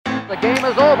The game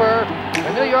is over.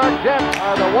 The New York Jets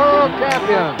are the world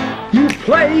champions. You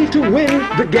play to win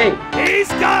the game. He's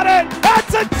got it!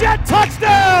 That's a Jet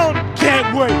touchdown!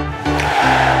 Can't wait!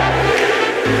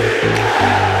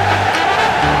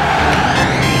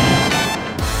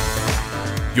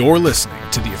 You're listening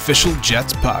to the Official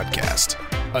Jets Podcast,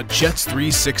 a Jets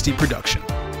 360 production.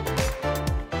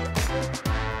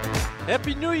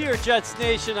 Happy New Year, Jets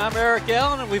Nation. I'm Eric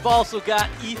Allen, and we've also got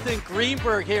Ethan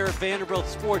Greenberg here at Vanderbilt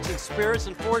Sports and Spirits.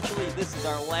 Unfortunately, this is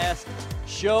our last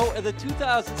show of the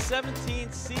 2017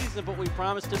 season, but we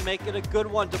promise to make it a good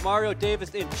one. Demario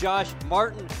Davis and Josh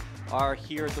Martin are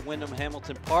here at the Wyndham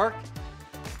Hamilton Park,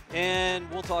 and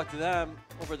we'll talk to them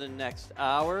over the next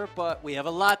hour, but we have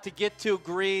a lot to get to,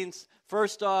 Greens.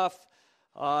 First off,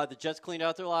 the Jets cleaned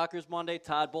out their lockers Monday.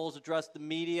 Todd Bowles addressed the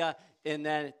media, and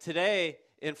then today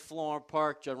in Florham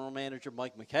Park, General Manager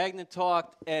Mike Maccagnan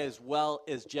talked, as well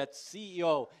as Jets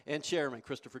CEO and Chairman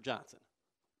Christopher Johnson.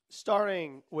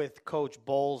 Starting with Coach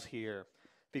Bowles here,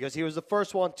 because he was the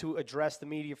first one to address the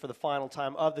media for the final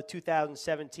time of the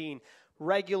 2017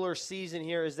 regular season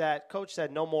here, is that Coach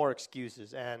said no more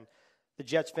excuses, and the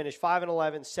Jets finished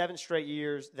 5-11, 7 straight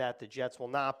years that the Jets will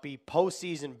not be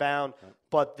postseason bound.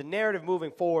 But the narrative moving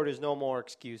forward is no more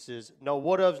excuses. No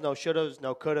would-haves, no should-haves,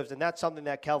 no could-haves. And that's something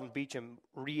that Kelvin Beachum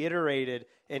reiterated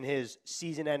in his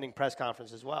season-ending press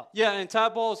conference as well. Yeah, and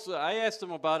Todd Bowles, I asked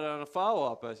him about it on a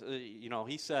follow-up.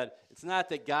 He said it's not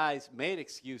that guys made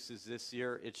excuses this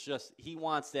year. It's just he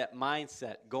wants that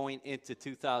mindset going into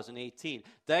 2018.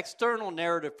 The external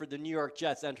narrative for the New York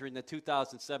Jets entering the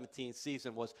 2017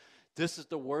 season was, this is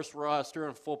the worst roster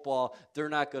in football. They're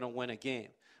not going to win a game.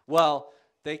 Well,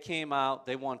 they came out.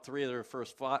 They won 3 of their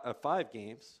first 5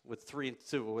 games with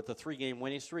 3-2 with a 3-game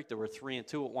winning streak. They were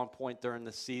 3-2 at one point during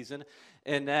the season,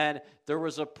 and then there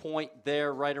was a point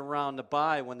there right around the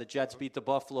bye when the Jets beat the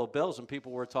Buffalo Bills, and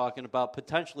people were talking about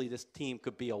potentially this team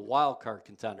could be a wild card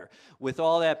contender. With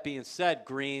all that being said,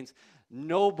 Greens,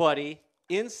 nobody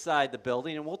inside the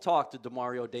building, and we'll talk to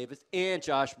Demario Davis and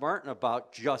Josh Martin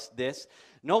about just this.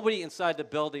 Nobody inside the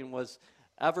building was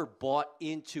ever bought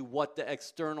into what the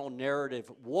external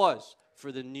narrative was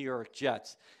for the New York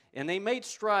Jets. And they made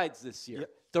strides this year. Yep.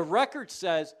 The record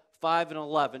says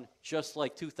 5-11, just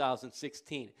like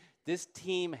 2016. This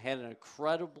team had an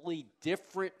incredibly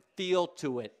different feel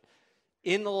to it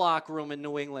in the locker room in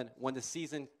New England when the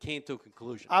season came to a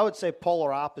conclusion. I would say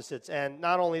polar opposites. And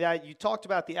not only that, you talked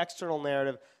about the external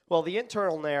narrative. Well, the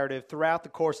internal narrative throughout the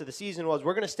course of the season was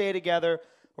we're going to stay together,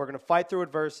 we're going to fight through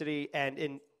adversity, and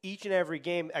in each and every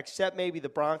game, except maybe the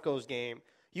Broncos game,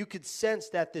 you could sense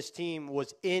that this team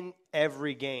was in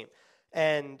every game.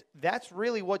 And that's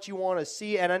really what you want to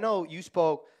see. And I know you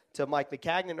spoke to Mike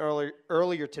Maccagnan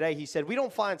earlier today. He said, we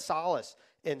don't find solace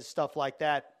in stuff like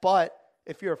that, but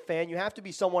if you're a fan, you have to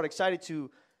be somewhat excited to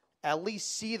at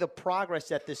least see the progress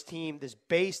that this team, this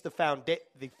base, the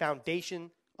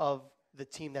foundation of the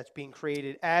team that's being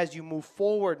created as you move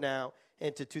forward now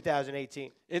into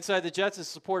 2018. Inside the Jets is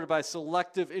supported by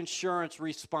Selective Insurance.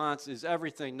 Response is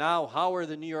everything. Now, how are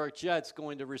the New York Jets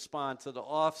going to respond to the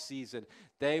offseason?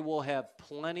 They will have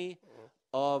plenty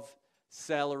of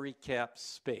salary cap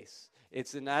space.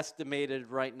 It's an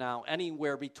estimated right now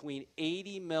anywhere between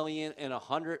 $80 million and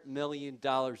 $100 million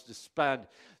to spend.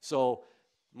 So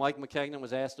Mike Maccagnan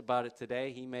was asked about it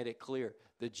today. He made it clear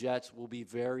the Jets will be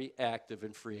very active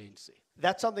in free agency.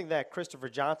 That's something that Christopher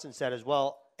Johnson said as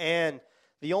well. And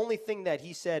the only thing that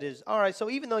he said is, all right, so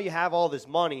even though you have all this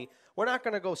money, we're not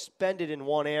going to go spend it in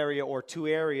one area or 2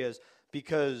 areas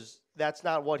because that's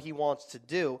not what he wants to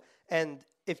do. And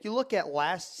if you look at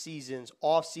last season's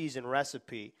off-season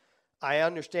recipe, I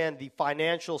understand the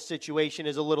financial situation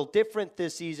is a little different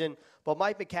this season, but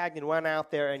Mike Maccagnan went out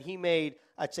there and he made,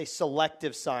 I'd say,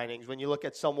 selective signings. When you look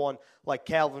at someone like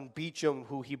Kelvin Beachum,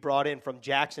 who he brought in from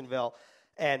Jacksonville,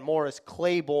 and Morris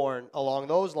Claiborne along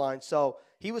those lines. So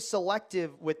he was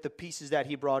selective with the pieces that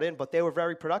he brought in, but they were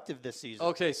very productive this season.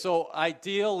 Okay, so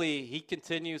ideally, he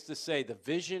continues to say the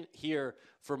vision here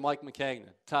for Mike Maccagnan,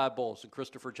 Todd Bowles, and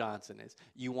Christopher Johnson is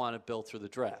you want to build through the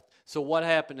draft. So what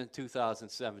happened in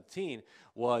 2017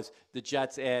 was the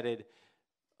Jets added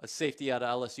a safety out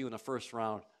of LSU in the first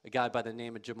round, a guy by the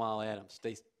name of Jamal Adams.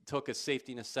 They took a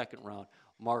safety in the second round,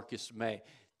 Marcus May.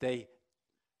 They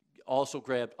also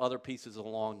grabbed other pieces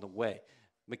along the way.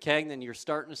 Maccagnan, you're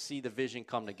starting to see the vision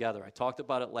come together. I talked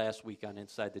about it last week on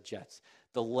Inside the Jets.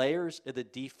 The layers of the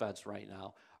defense right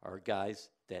now are guys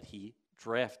that he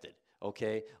drafted.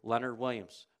 Okay, Leonard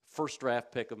Williams, first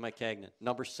draft pick of Maccagnan,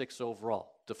 number 6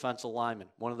 overall, defensive lineman,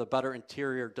 one of the better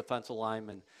interior defensive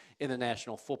linemen in the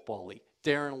National Football League.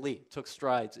 Darren Lee took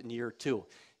strides in year 2.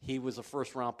 He was a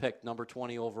first-round pick, number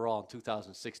 20 overall in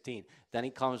 2016. Then he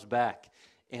comes back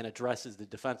and addresses the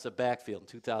defensive backfield in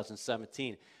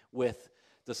 2017 with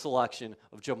the selection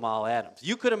of Jamal Adams.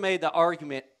 You could have made the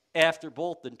argument after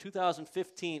both the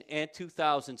 2015 and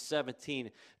 2017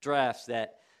 drafts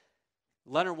that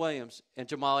Leonard Williams and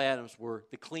Jamal Adams were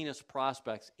the cleanest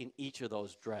prospects in each of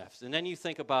those drafts. And then you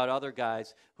think about other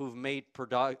guys who've made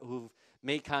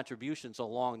contributions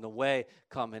along the way,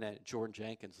 coming at Jordan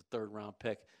Jenkins, the third-round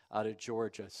pick out of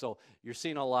Georgia. So you're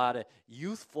seeing a lot of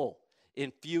youthful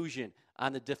infusion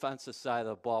on the defensive side of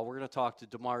the ball. We're going to talk to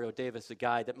Demario Davis, a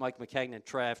guy that Mike Maccagnan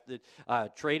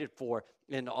traded for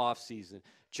in the offseason.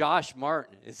 Josh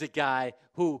Martin is a guy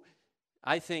who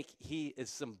I think he is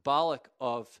symbolic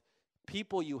of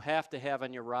people you have to have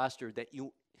on your roster that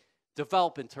you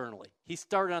develop internally. He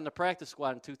started on the practice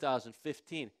squad in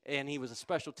 2015, and he was a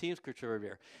special teams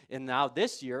contributor. And now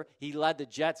this year, he led the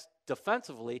Jets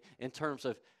defensively in terms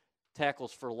of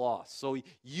tackles for loss. So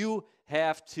you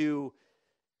have to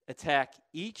attack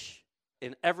each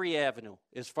and every avenue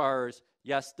as far as,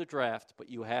 yes, the draft, but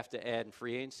you have to add in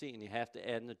free agency, and you have to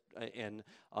add in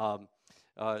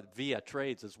via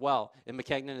trades as well. And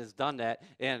Maccagnan has done that.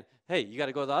 And, hey, you got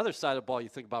to go to the other side of the ball. You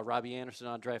think about Robbie Anderson,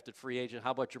 undrafted free agent.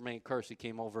 How about Jermaine Kersey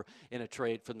came over in a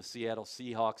trade from the Seattle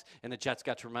Seahawks, and the Jets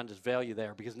got tremendous value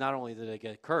there because not only did they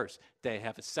get Kersey, they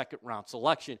have a second-round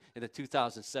selection in the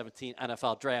 2017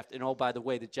 NFL Draft. And, oh, by the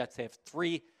way, the Jets have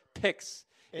 3 picks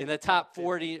in the top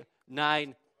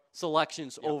 49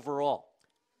 selections overall.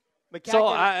 Maccagnan, So,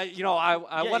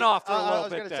 I went off for a little bit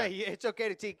there. I was going to say, it's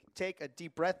okay to take a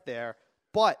deep breath there,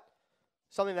 but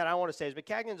something that I want to say is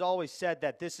Maccagnan's always said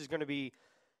that this is going to be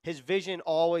 – his vision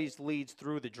always leads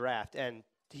through the draft. And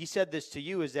he said this to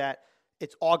you, is that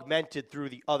it's augmented through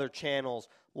the other channels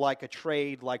like a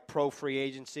trade, like pro free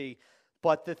agency.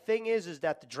 But the thing is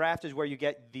that the draft is where you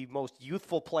get the most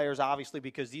youthful players, obviously,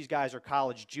 because these guys are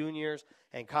college juniors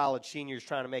and college seniors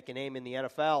trying to make a name in the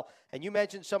NFL. And you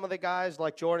mentioned some of the guys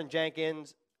like Jordan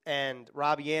Jenkins and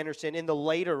Robbie Anderson in the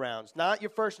later rounds, not your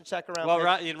first and second round. Well,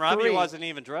 Robbie wasn't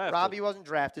even drafted. Robbie wasn't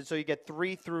drafted, so you get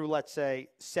 3 through, let's say,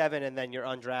 7, and then your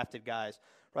undrafted guys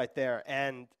right there.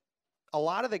 And a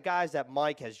lot of the guys that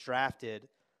Mike has drafted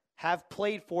have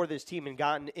played for this team and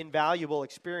gotten invaluable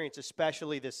experience,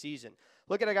 especially this season.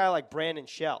 Look at a guy like Brandon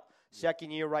Shell,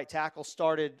 second-year right tackle,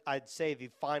 started, I'd say, the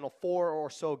final 4 or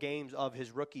so games of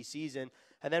his rookie season,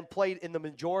 and then played in the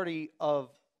majority of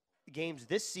games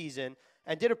this season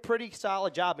and did a pretty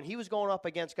solid job. And he was going up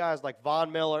against guys like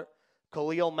Von Miller,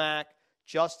 Khalil Mack,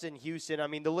 Justin Houston. I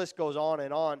mean, the list goes on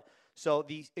and on. So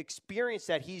the experience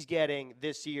that he's getting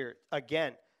this year,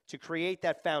 again, to create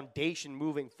that foundation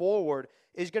moving forward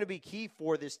is going to be key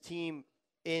for this team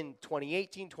in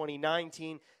 2018,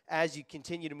 2019, as you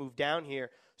continue to move down here.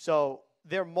 So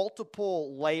there are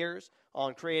multiple layers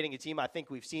on creating a team. I think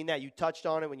we've seen that. You touched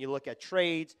on it when you look at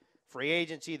trades, free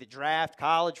agency, the draft,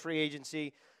 college free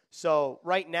agency. So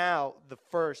right now, the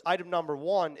first item number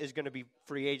 1 is going to be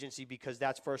free agency because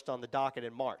that's first on the docket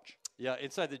in March. Yeah,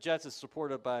 Inside the Jets is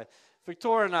supported by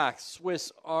Victorinox,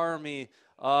 Swiss Army.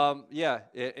 And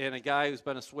a guy who's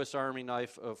been a Swiss Army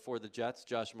knife for the Jets,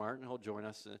 Josh Martin. He'll join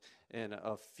us in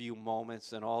a few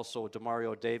moments. And also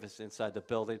Demario Davis inside the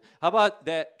building. How about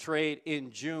that trade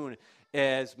in June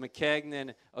as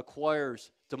Maccagnan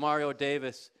acquires Demario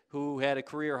Davis, who had a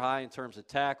career high in terms of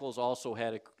tackles, also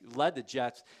led the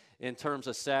Jets in terms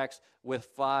of sacks with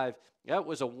 5. That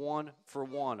was a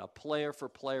 1-for-1, a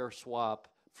player-for-player swap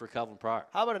for Calvin Pryor.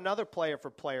 How about another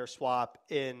player-for-player swap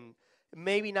in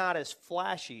maybe not as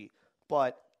flashy,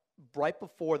 but right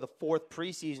before the 4th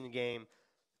preseason game,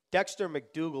 Dexter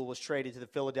McDougal was traded to the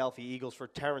Philadelphia Eagles for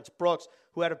Terrence Brooks,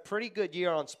 who had a pretty good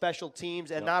year on special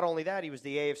teams. And not only that, he was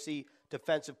the AFC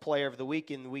Defensive Player of the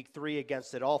Week in Week 3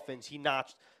 against the Dolphins. He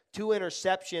notched 2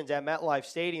 interceptions at MetLife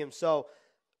Stadium. So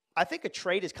I think a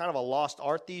trade is kind of a lost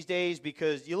art these days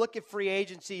because you look at free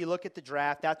agency, you look at the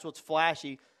draft, that's what's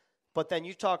flashy. But then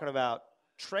you're talking about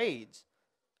trades,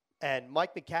 and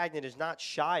Mike Maccagnan is not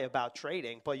shy about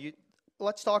trading. But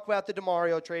let's talk about the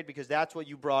Demario trade because that's what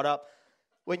you brought up.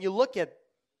 When you look at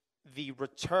the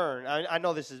return, I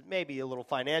know this is maybe a little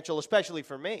financial, especially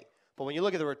for me, but when you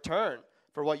look at the return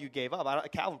for what you gave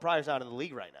up, Calvin Pryor's not in the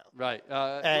league right now. Right.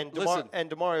 And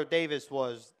Demario Davis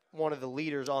was one of the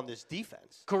leaders on this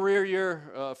defense. Career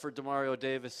year for Demario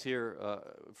Davis here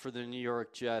for the New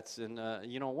York Jets. And,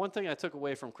 one thing I took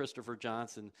away from Christopher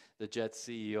Johnson, the Jets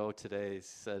CEO today, he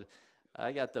said,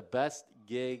 I got the best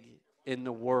gig in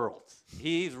the world.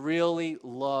 He's really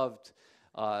loved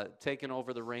taking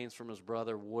over the reins from his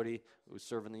brother, Woody, who's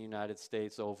serving the United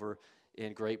States over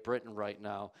in Great Britain right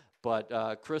now.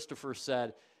 But Christopher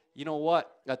said you know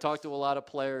what? I talked to a lot of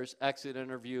players, exit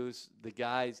interviews. The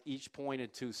guys each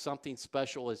pointed to something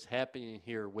special is happening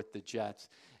here with the Jets.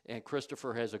 And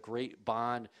Christopher has a great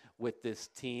bond with this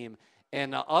team.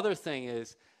 And the other thing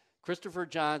is, Christopher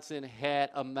Johnson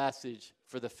had a message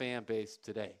for the fan base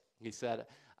today. He said,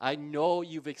 I know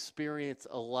you've experienced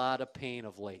a lot of pain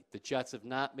of late. The Jets have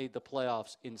not made the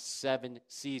playoffs in 7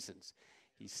 seasons.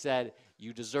 He said,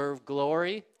 you deserve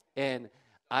glory, and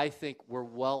I think we're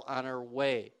well on our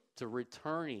way to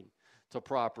returning to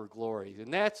proper glory.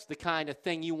 And that's the kind of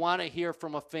thing you want to hear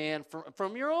from a fan,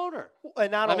 from your owner.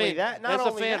 And not only that, that's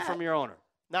a fan from your owner.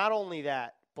 Not only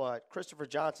that, but Christopher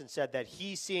Johnson said that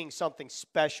he's seeing something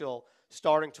special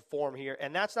starting to form here.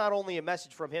 And that's not only a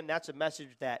message from him, that's a message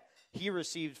that he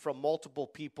received from multiple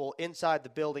people inside the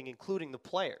building, including the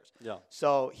players. Yeah.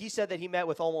 So he said that he met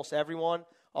with almost everyone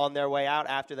on their way out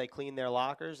after they cleaned their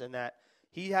lockers, and that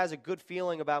he has a good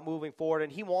feeling about moving forward,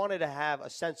 and he wanted to have a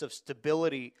sense of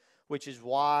stability, which is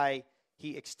why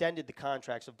he extended the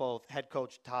contracts of both head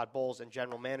coach Todd Bowles and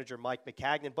general manager Mike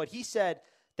Maccagnan. But he said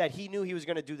that he knew he was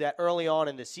going to do that early on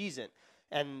in the season.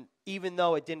 And even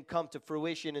though it didn't come to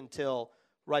fruition until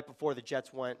right before the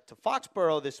Jets went to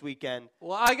Foxborough this weekend.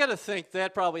 Well, I got to think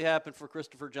that probably happened for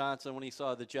Christopher Johnson when he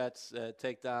saw the Jets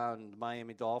take down the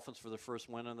Miami Dolphins for the first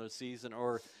win of the season.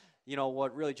 Or, you know,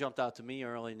 what really jumped out to me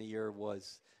early in the year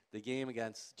was the game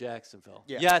against Jacksonville.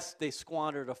 Yeah. Yes, they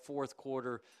squandered a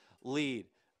fourth-quarter lead,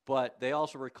 but they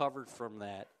also recovered from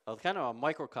that. Kind of a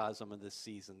microcosm of this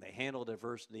season. They handled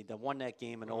adversity. They won that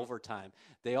game in overtime.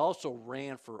 They also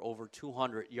ran for over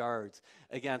 200 yards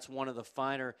against one of the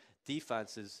finer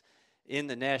defenses in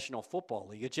the National Football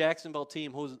League. A Jacksonville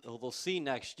team who we'll see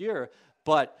next year,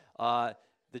 but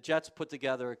the Jets put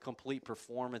together a complete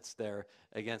performance there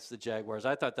against the Jaguars.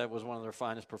 I thought that was one of their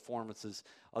finest performances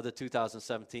of the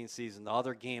 2017 season. The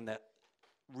other game that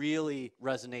really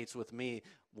resonates with me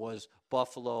was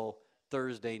Buffalo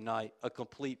Thursday night, a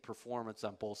complete performance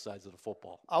on both sides of the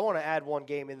football. I want to add one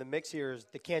game in the mix here is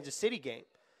the Kansas City game,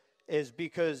 is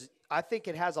because I think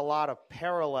it has a lot of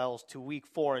parallels to Week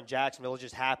 4 in Jacksonville. It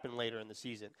just happened later in the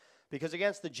season. Because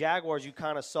against the Jaguars, you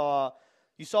kind of saw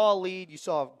a lead, you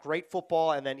saw great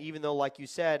football, and then even though, like you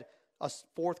said, a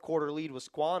fourth-quarter lead was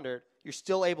squandered, you're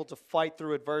still able to fight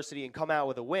through adversity and come out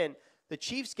with a win. The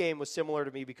Chiefs game was similar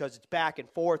to me because it's back and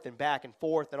forth,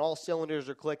 and all cylinders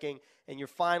are clicking, and you're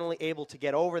finally able to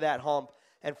get over that hump.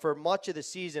 And for much of the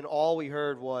season, all we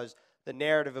heard was the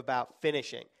narrative about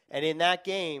finishing. And in that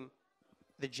game,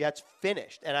 the Jets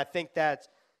finished. And I think that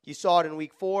you saw it in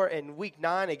Week 4 and Week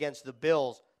 9 against the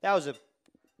Bills. That was a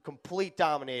complete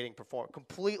dominating performance,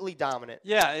 completely dominant.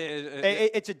 Yeah.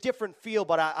 It's a different feel,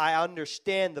 but I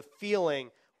understand the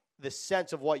feeling, the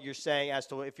sense of what you're saying as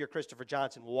to if you're Christopher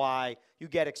Johnson, why you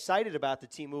get excited about the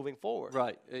team moving forward.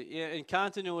 Right. And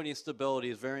continuity and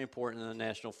stability is very important in the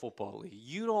National Football League.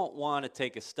 You don't want to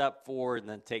take a step forward and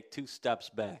then take 2 steps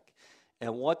back.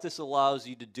 And what this allows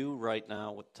you to do right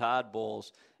now with Todd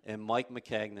Bowles and Mike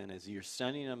Maccagnan is you're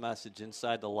sending a message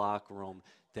inside the locker room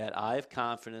that I have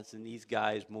confidence in these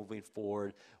guys moving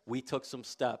forward. We took some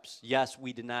steps. Yes,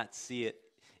 we did not see it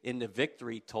in the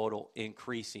victory total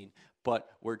increasing, but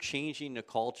we're changing the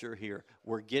culture here.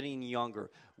 We're getting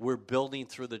younger. We're building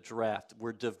through the draft.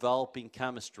 We're developing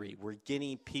chemistry. We're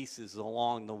getting pieces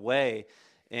along the way,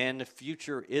 and the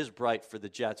future is bright for the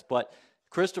Jets. But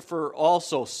Christopher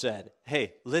also said,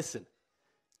 hey, listen,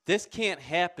 this can't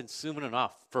happen soon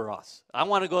enough for us. I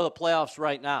want to go to the playoffs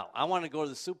right now. I want to go to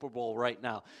the Super Bowl right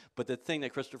now. But the thing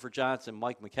that Christopher Johnson,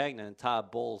 Mike Maccagnan, and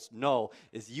Todd Bowles know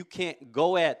is you can't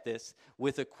go at this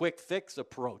with a quick fix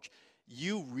approach.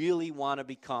 You really want to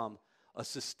become a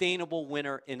sustainable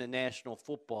winner in the National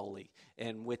Football League.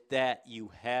 And with that,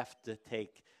 you have to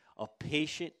take a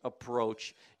patient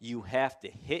approach. You have to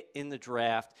hit in the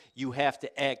draft. You have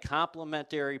to add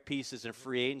complementary pieces in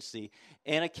free agency.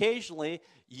 And occasionally,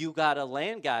 you got to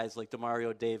land guys like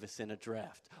DeMario Davis in a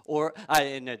draft or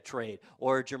in a trade,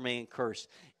 or Jermaine Kearse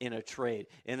in a trade.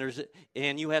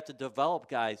 And you have to develop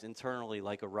guys internally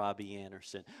like a Robbie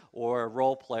Anderson or a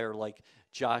role player like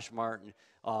Josh Martin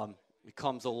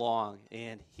comes along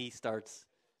and he starts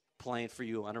playing for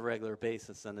you on a regular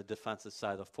basis on the defensive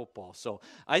side of football. So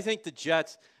I think the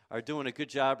Jets are doing a good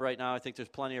job right now. I think there's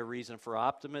plenty of reason for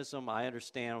optimism. I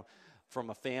understand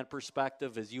from a fan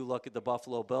perspective as you look at the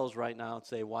Buffalo Bills right now and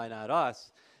say, why not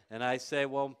us? And I say,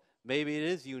 well, maybe it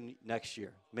is you next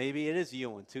year. Maybe it is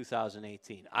you in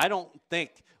 2018. I don't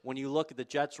think when you look at the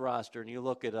Jets roster and you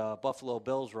look at Buffalo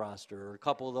Bills roster or a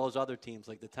couple of those other teams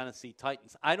like the Tennessee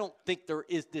Titans, I don't think there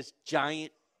is this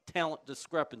giant talent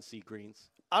discrepancy,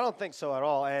 Greens. I don't think so at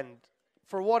all. And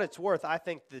for what it's worth, I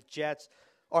think the Jets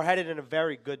are headed in a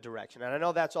very good direction. And I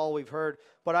know that's all we've heard,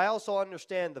 but I also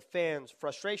understand the fans'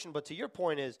 frustration. But to your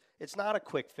point is, it's not a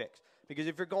quick fix. Because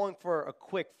if you're going for a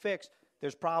quick fix,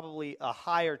 there's probably a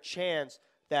higher chance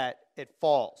that it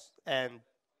falls. And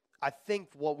I think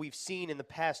what we've seen in the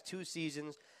past 2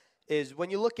 seasons is when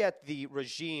you look at the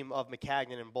regime of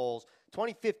Maccagnan and Bowles,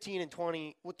 2015 and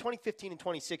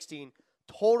 2016,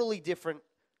 totally different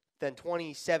than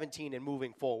 2017 and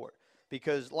moving forward.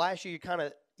 Because last year you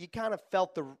kind of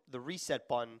felt the reset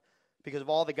button because of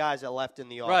all the guys that left in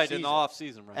the offseason. Right, in the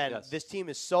offseason, right. And yes. This team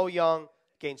is so young,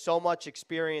 gained so much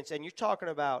experience, and you're talking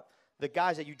about the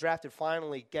guys that you drafted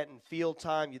finally getting field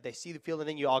time. They see the field, and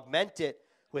then you augment it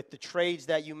with the trades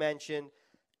that you mentioned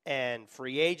and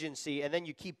free agency, and then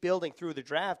you keep building through the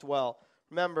draft. Well,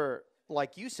 remember,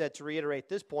 like you said, to reiterate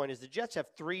this point, is the Jets have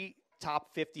 3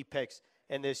 top 50 picks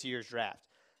in this year's draft.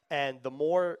 And the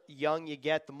more young you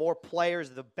get, the more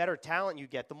players, the better talent you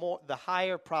get, the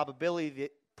higher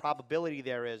probability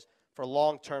there is for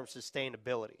long-term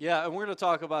sustainability. Yeah, and we're going to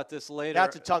talk about this later.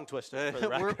 That's a tongue twister for the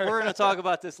record. We're going to talk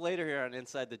about this later here on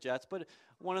Inside the Jets. But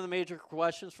one of the major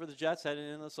questions for the Jets heading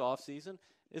into this offseason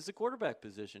is the quarterback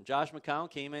position. Josh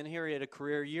McCown came in here. He had a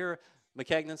career year.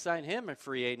 Maccagnan signed him in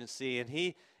free agency, and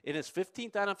he, in his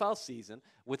 15th NFL season,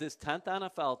 with his 10th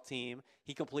NFL team,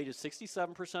 he completed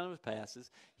 67% of his passes.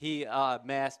 He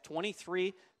amassed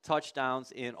 23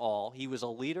 touchdowns in all. He was a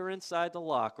leader inside the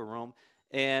locker room,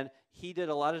 and he did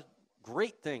a lot of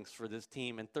great things for this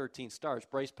team in 13 starts.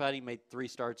 Bryce Petty made 3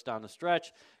 starts down the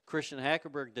stretch. Christian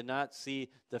Hackenberg did not see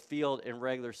the field in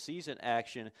regular season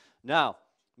action. Now,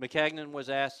 Maccagnan was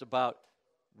asked about,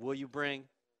 will you bring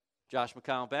Josh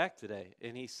McCown back today?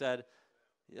 And he said,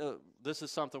 this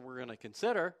is something we're going to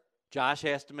consider. Josh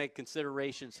has to make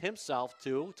considerations himself,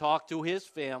 too, talk to his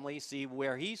family, see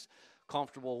where he's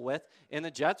comfortable with. And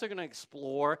the Jets are going to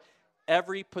explore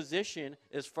every position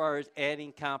as far as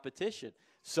adding competition.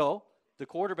 So the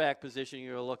quarterback position,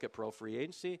 you're going to look at pro free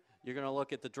agency. You're going to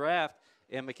look at the draft.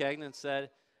 And Maccagnan said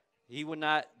he would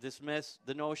not dismiss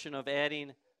the notion of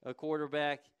adding a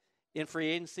quarterback in free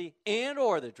agency and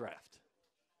or the draft.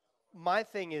 My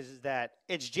thing is that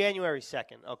it's January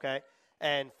 2nd, okay?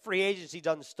 And free agency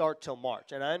doesn't start till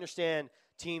March. And I understand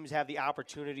teams have the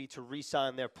opportunity to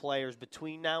re-sign their players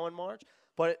between now and March.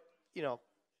 But,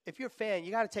 if you're a fan,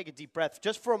 you got to take a deep breath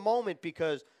just for a moment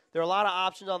because there are a lot of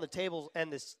options on the table,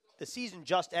 and the season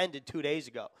just ended 2 days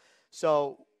ago.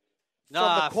 So,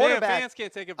 fans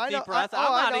can't take a deep breath.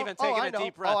 I'm not even taking a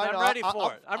deep breath. I'm ready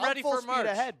for it. I'm ready for March.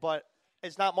 Ahead, but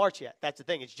it's not March yet. That's the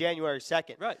thing. It's January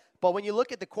 2nd. Right. But when you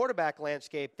look at the quarterback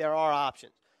landscape, there are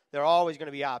options. There are always going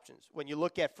to be options. When you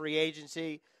look at free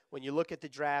agency, when you look at the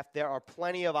draft, there are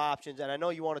plenty of options. And I know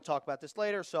you want to talk about this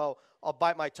later, so I'll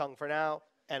bite my tongue for now,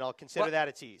 and I'll consider that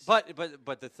a tease. But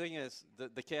the thing is,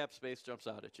 the cap space jumps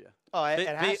out at you. Oh, it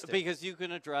has to. Because you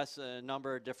can address a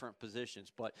number of different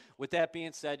positions. But with that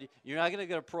being said, you're not going to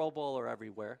get a Pro Bowler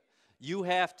everywhere. You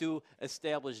have to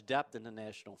establish depth in the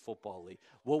National Football League.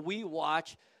 Will we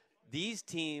watch these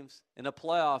teams in the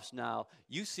playoffs now?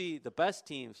 You see the best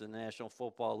teams in the National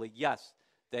Football League. Yes,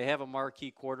 they have a marquee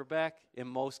quarterback in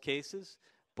most cases,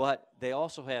 but they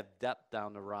also have depth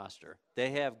down the roster.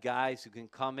 They have guys who can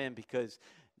come in because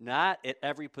not at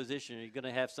every position are you going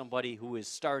to have somebody who is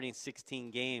starting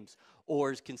 16 games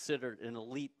or is considered an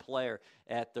elite player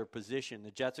at their position.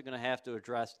 The Jets are going to have to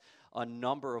address a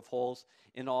number of holes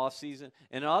in the offseason.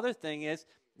 And the other thing is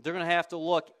they're going to have to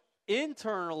look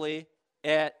internally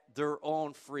at their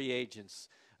own free agents.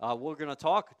 We're going to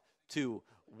talk to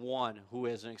one who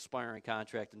has an expiring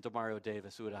contract, and Demario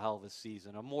Davis, who had a hell of a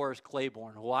season. A Morris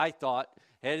Claiborne, who I thought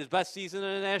had his best season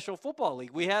in the National Football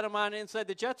League. We had him on Inside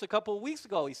the Jets a couple of weeks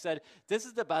ago. He said, this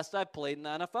is the best I've played in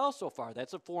the NFL so far.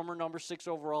 That's a former number 6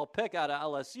 overall pick out of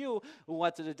LSU who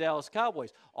went to the Dallas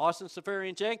Cowboys. Austin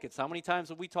Seferian-Jenkins, how many times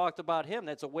have we talked about him?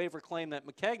 That's a waiver claim that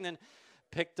Maccagnan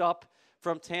picked up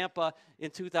from Tampa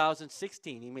in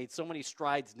 2016. He made so many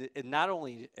strides, not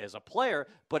only as a player,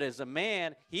 but as a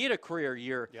man. He had a career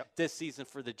year this season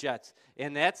for the Jets.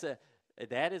 And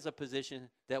that is a position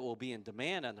that will be in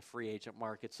demand on the free agent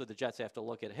market, so the Jets have to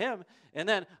look at him. And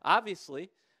then, obviously,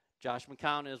 Josh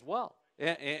McCown as well.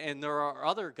 And there are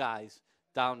other guys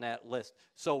down that list.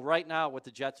 So right now what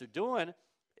the Jets are doing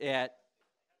at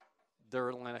their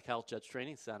Atlantic Health Jets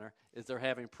Training Center is they're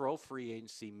having pro free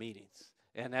agency meetings.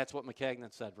 And that's what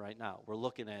Maccagnan said right now. We're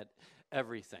looking at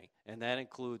everything. And that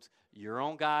includes your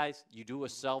own guys. You do a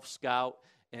self-scout,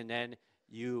 and then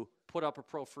you put up a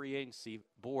pro free agency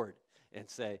board and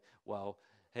say, well,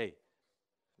 hey,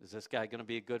 is this guy going to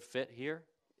be a good fit here?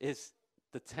 Is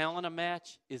the talent a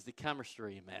match? Is the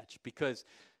chemistry a match? Because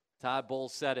Todd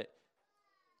Bowles said it.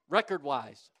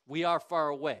 record-wise, we are far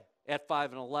away at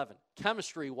 5-11.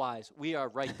 Chemistry-wise, we are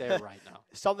right there right now.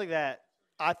 Something that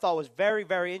I thought was very,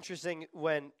 very interesting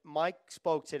when Mike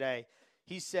spoke today,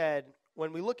 he said,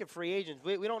 when we look at free agents,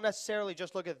 we don't necessarily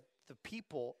just look at the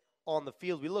people on the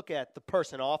field. We look at the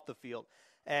person off the field.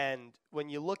 And when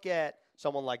you look at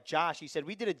someone like Josh, he said,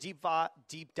 we did a deep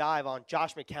dive on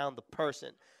Josh McCown, the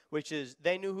person, which is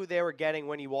they knew who they were getting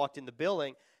when he walked in the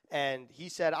building. And he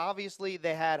said, obviously,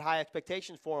 they had high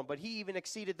expectations for him, but he even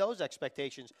exceeded those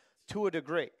expectations to a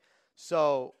degree.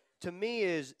 So to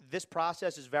me, this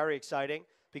process is very exciting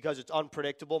because it's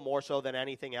unpredictable more so than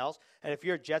anything else. And if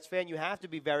you're a Jets fan, you have to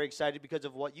be very excited because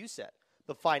of what you said.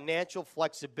 The financial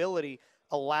flexibility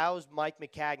allows Mike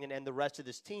Maccagnan and the rest of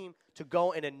this team to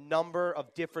go in a number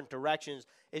of different directions.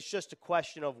 It's just a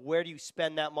question of where do you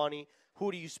spend that money,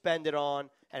 who do you spend it on,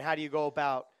 and how do you go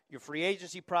about your free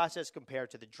agency process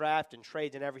compared to the draft and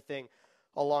trades and everything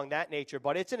along that nature.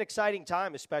 But it's an exciting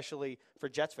time, especially for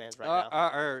Jets fans right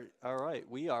now. All right.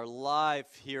 We are live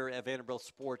here at Vanderbilt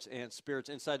Sports and Spirits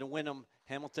inside the Wyndham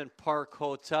Hamilton Park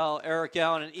Hotel. Eric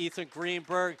Allen and Ethan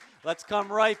Greenberg. Let's come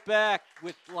right back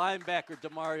with linebacker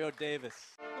Demario Davis.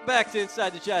 Back to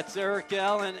Inside the Jets. Eric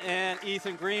Allen and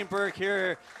Ethan Greenberg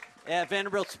here at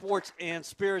Vanderbilt Sports and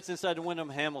Spirits inside the Wyndham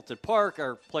Hamilton Park.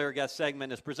 Our player guest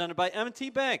segment is presented by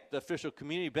M&T Bank, the official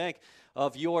community bank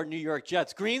of your New York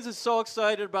Jets. Greens is so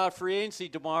excited about free agency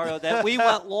tomorrow that we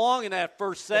went long in that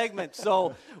first segment.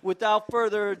 So without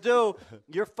further ado,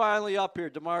 you're finally up here.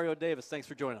 Demario Davis, thanks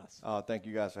for joining us. Oh, thank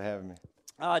you guys for having me.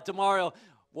 Demario,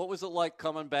 what was it like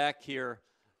coming back here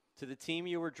to the team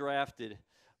you were drafted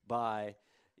by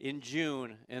in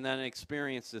June and then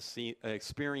experiencing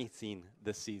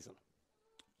this season?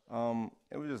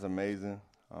 It was just amazing.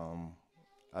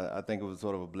 I think it was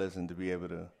sort of a blessing to be able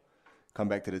to come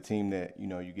back to the team that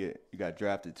you got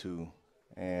drafted to,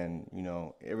 and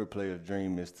every player's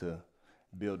dream is to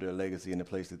build their legacy in the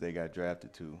place that they got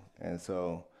drafted to, and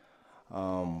so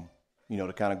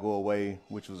to kind of go away,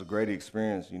 which was a great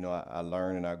experience. I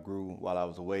learned and I grew while I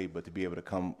was away, but to be able to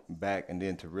come back and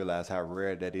then to realize how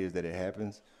rare that is that it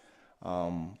happens,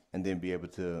 and then be able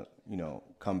to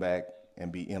come back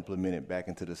and be implemented back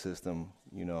into the system,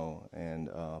 and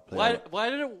play. Why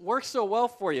did it work so well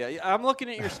for you? I'm looking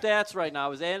at your stats right now. I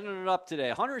was adding it up today.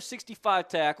 165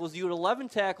 tackles. You had 11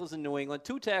 tackles in New England,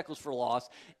 2 tackles for loss,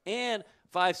 and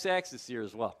 5 sacks this year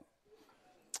as well.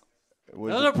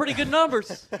 Those are pretty good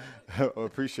numbers.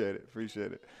 Appreciate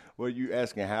it. Well, you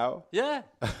asking how? Yeah.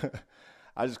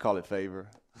 I just call it favor,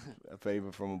 a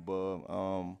favor from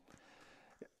above.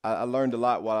 I learned a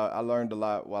lot while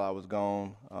I was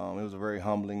gone. It was a very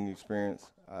humbling experience.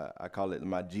 I call it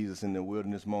my Jesus in the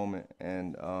wilderness moment.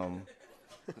 And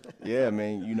yeah,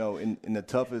 man, in the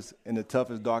toughest,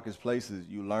 darkest places,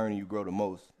 you learn and you grow the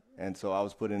most. And so I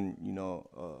was put in,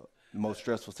 the most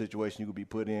stressful situation you could be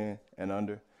put in and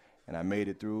under. And I made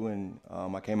it through, and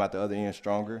I came out the other end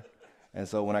stronger. And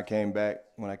so when I came back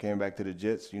to the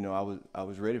Jets, I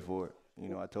was ready for it.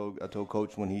 I told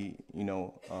Coach when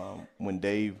when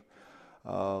Dave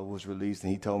was released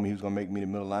and he told me he was going to make me the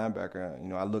middle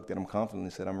linebacker, I looked at him confidently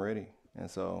and said, I'm ready.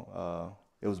 And so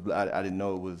it was. I didn't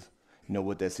know it was,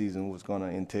 what that season was going to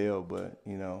entail, but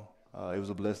it was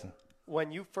a blessing.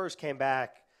 When you first came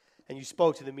back and you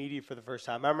spoke to the media for the first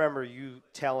time, I remember you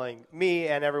telling me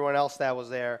and everyone else that was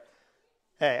there,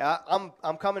 hey,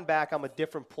 I'm coming back. I'm a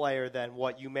different player than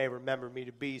what you may remember me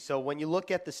to be. So when you look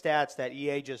at the stats that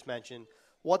EA just mentioned,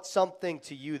 what's something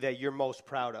to you that you're most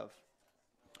proud of?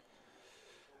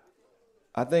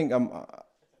 I think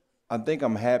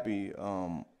I'm happy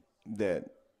that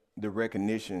the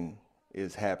recognition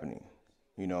is happening.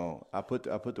 I put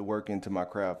the work into my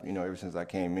craft, ever since I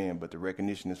came in, but the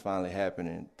recognition is finally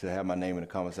happening to have my name in the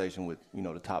conversation with,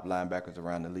 the top linebackers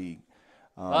around the league.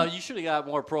 You should have got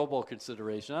more Pro Bowl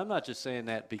consideration. I'm not just saying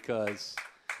that because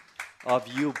of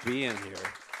you being here.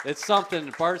 It's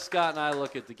something Bart Scott and I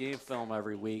look at the game film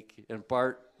every week, and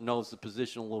Bart knows the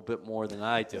position a little bit more than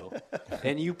I do.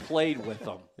 And you played with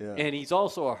him. Yeah. And he's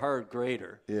also a hard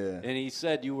grader. Yeah. And he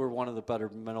said you were one of the better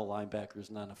middle linebackers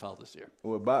in the NFL this year.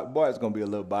 Well, Bart's going to be a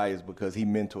little biased because he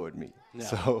mentored me. Yeah.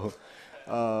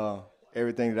 So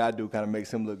everything that I do kind of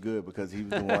makes him look good because he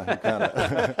was the one who kind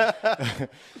of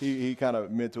he kind of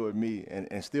mentored me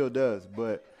and still does.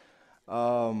 But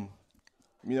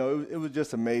it was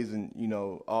just amazing,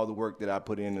 all the work that I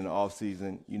put in the off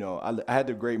season. I had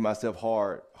to grade myself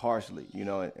harshly,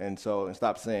 and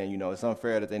stop saying, it's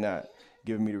unfair that they're not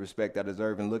giving me the respect I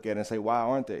deserve, and look at it and say, why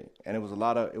aren't they? And it was a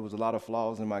lot of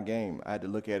flaws in my game. I had to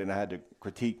look at it and I had to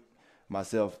critique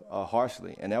myself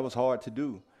harshly, and that was hard to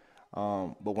do.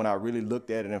 But when I really looked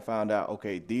at it and found out,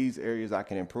 okay, these areas I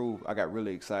can improve, I got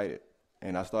really excited.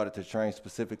 And I started to train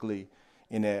specifically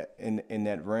in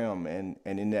that realm and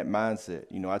in that mindset.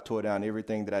 You know, I tore down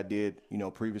everything that I did, you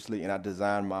know, previously, and I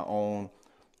designed my own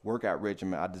workout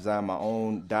regimen. I designed my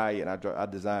own diet, and I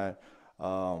designed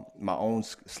my own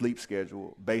sleep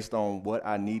schedule based on what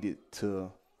I needed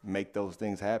to make those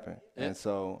things happen. Yeah. And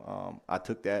so I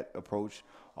took that approach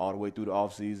all the way through the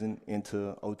off season,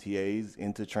 into OTAs,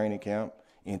 into training camp,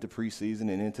 into preseason,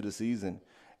 and into the season.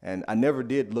 And I never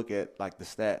did look at, like, the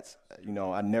stats. You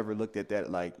know, I never looked at that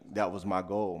like that was my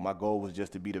goal. My goal was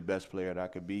just to be the best player that I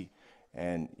could be.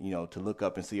 And, you know, to look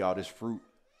up and see all this fruit,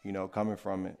 you know, coming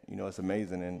from it, you know, it's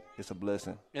amazing, and it's a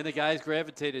blessing. And the guys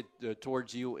gravitated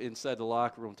towards you inside the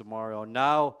locker room tomorrow.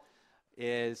 Now,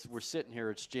 as we're sitting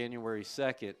here, it's January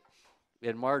 2nd.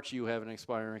 In March, you have an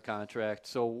expiring contract.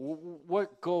 So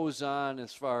what goes on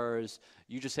as far as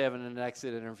you just having an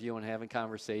exit interview and having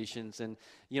conversations? And,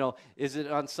 you know, is it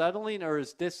unsettling, or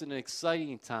is this an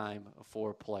exciting time for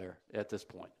a player at this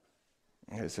point?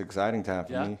 It's an exciting time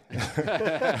for me.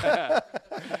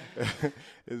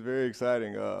 It's very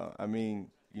exciting. I mean,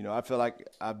 you know, I feel like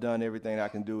I've done everything I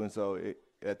can do. And so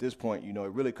at this point, you know,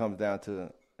 it really comes down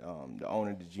to the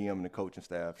owner, the GM, and the coaching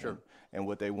staff, sure, and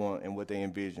what they want and what they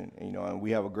envision. And, you know, and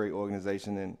we have a great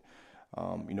organization, and,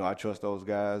 you know, I trust those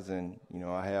guys, and, you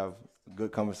know, I have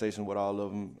good conversation with all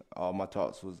of them. All my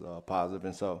talks was positive.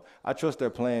 And so I trust their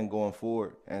plan going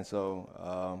forward. And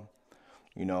so,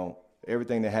 you know,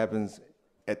 everything that happens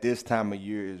at this time of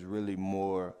year is really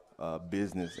more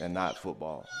business and not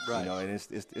football. Right. You know, and it's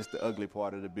the ugly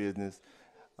part of the business.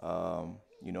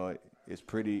 You know, it's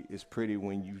pretty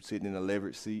when you sitting in a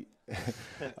leverage seat,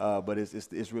 but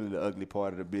it's really the ugly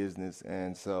part of the business.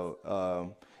 And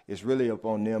so it's really up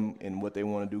on them and what they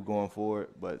want to do going forward.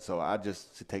 But so I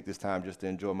just to take this time just to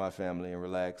enjoy my family and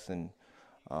relax and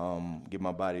get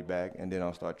my body back, and then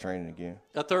I'll start training again.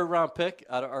 A third-round pick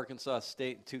out of Arkansas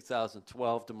State in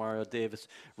 2012, Demario Davis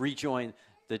rejoined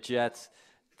the Jets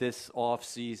this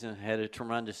offseason, had a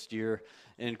tremendous year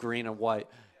in green and white.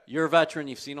 You're a veteran.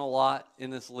 You've seen a lot in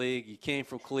this league. You came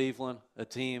from Cleveland, a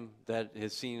team that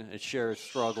has seen its share of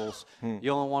struggles.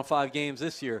 You only won 5 games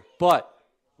this year. But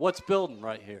what's building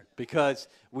right here? Because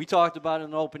we talked about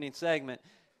in the opening segment,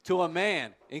 to a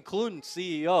man, including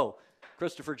CEO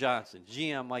Christopher Johnson,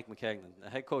 GM Mike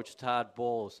McKagan, head coach Todd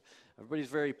Bowles. Everybody's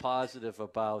very positive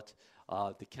about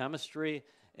the chemistry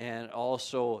and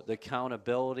also the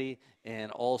accountability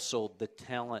and also the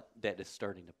talent that is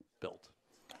starting to build.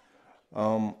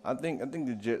 I think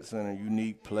the Jets are in a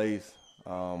unique place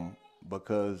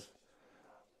because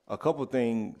for a couple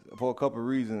of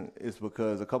reasons. It's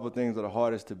because a couple of things that are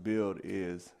hardest to build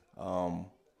is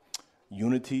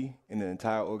unity in the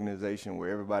entire organization, where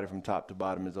everybody from top to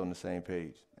bottom is on the same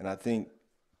page. And I think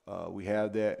we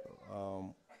have that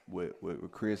with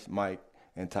Chris, Mike,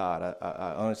 and Todd.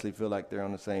 I honestly feel like they're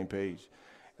on the same page.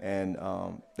 And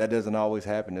that doesn't always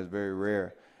happen. It's very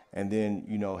rare. And then,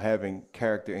 you know, having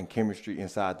character and chemistry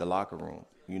inside the locker room.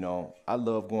 You know, I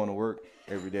love going to work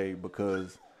every day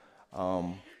because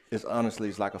it's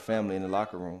like a family in the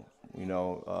locker room. You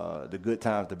know, the good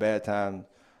times, the bad times,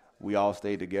 we all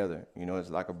stay together. You know, it's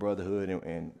like a brotherhood,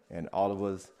 and all of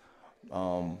us,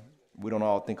 we don't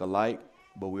all think alike,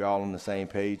 but we're all on the same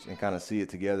page and kind of see it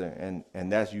together. And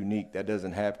that's unique. That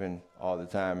doesn't happen all the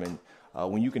time. And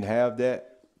when you can have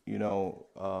that, you know,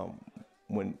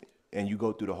 and you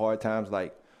go through the hard times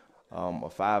like a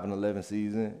 5-11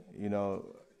 season, you know,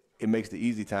 it makes the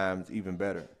easy times even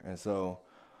better. And so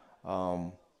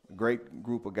great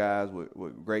group of guys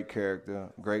with great character,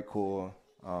 great core.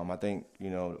 I think, you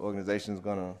know, the organization is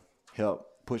going to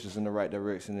help push us in the right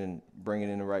direction and bring it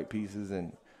in the right pieces.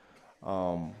 And,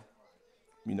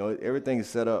 you know, everything is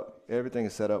set up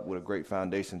with a great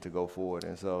foundation to go forward.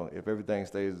 And so if everything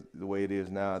stays the way it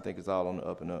is now, I think it's all on the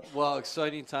up and up. Well,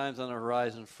 exciting times on the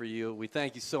horizon for you. We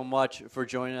thank you so much for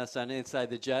joining us on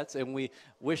Inside the Jets, and we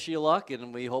wish you luck,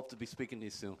 and we hope to be speaking to you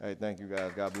soon. Hey, thank you,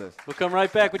 guys. God bless. We'll come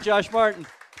right back with Josh Martin.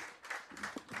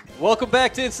 Welcome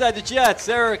back to Inside the Jets.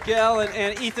 Eric Allen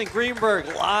and Ethan Greenberg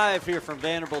live here from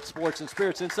Vanderbilt Sports and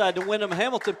Spirits inside the Wyndham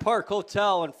Hamilton Park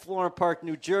Hotel in Florham Park,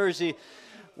 New Jersey.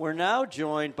 We're now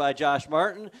joined by Josh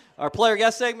Martin. Our player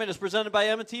guest segment is presented by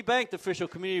M&T Bank, the official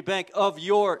community bank of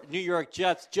your New York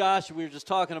Jets. Josh, we were just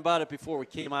talking about it before we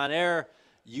came on air.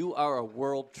 You are a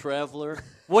world traveler.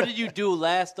 What did you do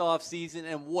last offseason,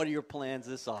 and what are your plans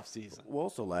this offseason? Well,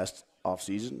 so last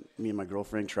offseason, me and my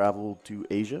girlfriend traveled to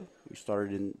Asia. We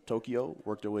started in Tokyo,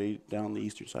 worked our way down the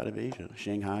eastern side of Asia,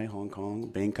 Shanghai, Hong Kong,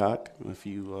 Bangkok, and a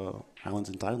few islands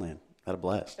in Thailand. Had a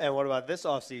blast. And what about this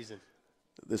offseason?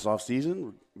 This off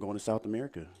season, we're going to South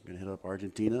America. We're going to hit up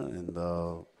Argentina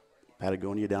and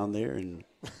Patagonia down there. And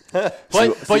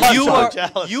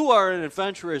but you are an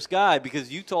adventurous guy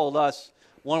because you told us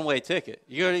one-way ticket.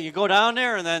 You go down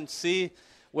there and then see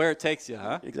where it takes you,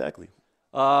 huh? Exactly.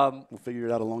 We'll figure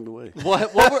it out along the way.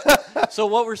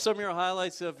 What were some of your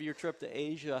highlights of your trip to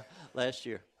Asia last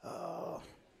year?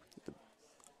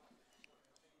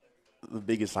 The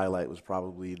biggest highlight was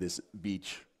probably this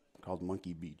beach called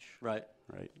Monkey Beach. Right.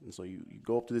 And so you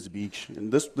go up to this beach,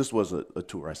 and this was a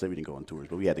tour. I said we didn't go on tours,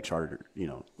 but we had to charter,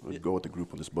 go with the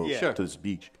group on this boat to this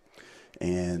beach.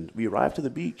 And we arrived to the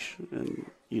beach, and,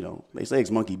 they say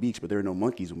it's Monkey Beach, but there were no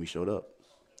monkeys when we showed up.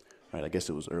 Right, I guess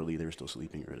it was early. They were still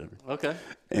sleeping or whatever. Okay.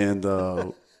 And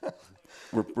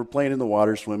we're playing in the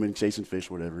water, swimming, chasing fish,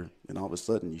 whatever. And all of a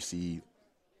sudden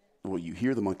you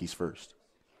hear the monkeys first.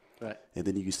 Right. And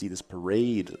then you see this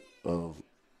parade of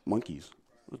monkeys,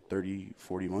 30,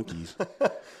 40 monkeys,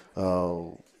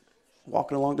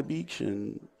 walking along the beach.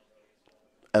 And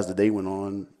as the day went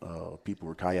on, people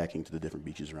were kayaking to the different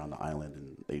beaches around the island.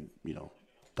 And they,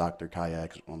 docked their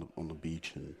kayaks on the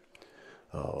beach. And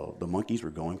the monkeys were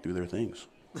going through their things.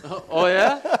 Oh,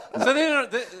 yeah? So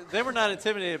they were not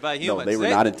intimidated by humans. No, they were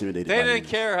not intimidated by humans. They didn't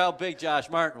care how big Josh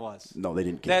Martin was. No, they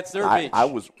didn't care. That's their beach. I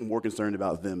was more concerned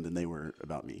about them than they were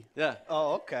about me. Yeah.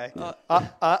 Oh, okay.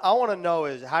 I want to know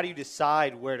is how do you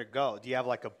decide where to go? Do you have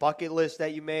like a bucket list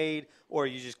that you made, or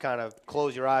you just kind of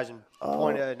close your eyes and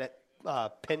point at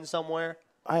a pin somewhere?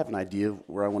 I have an idea of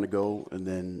where I want to go, and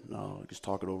then just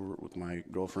talk it over with my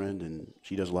girlfriend, and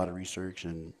she does a lot of research,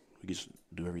 and we just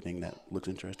do everything that looks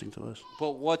interesting to us.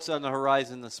 But what's on the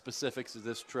horizon, the specifics of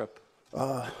this trip?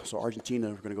 So Argentina,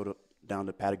 we're going to go down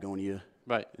to Patagonia.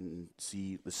 Right. And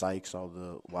see the sights, all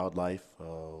the wildlife,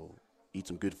 eat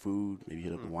some good food, maybe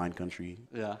hit up the wine country.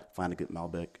 Yeah. Find a good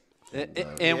Malbec.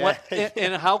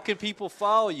 And how can people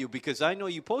follow you? Because I know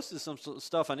you posted some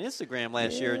stuff on Instagram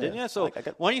last year, didn't you? So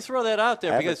why don't you throw that out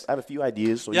there? I have a few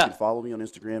ideas, so you can follow me on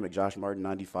Instagram at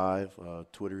JoshMartin95,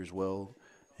 Twitter as well.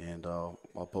 And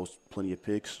I'll post plenty of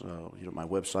pics. My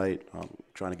website. I'm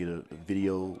trying to get a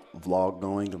video vlog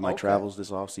going of my travels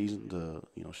this off season to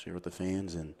share with the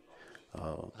fans. And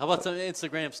how about some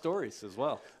Instagram stories as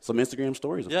well? Some Instagram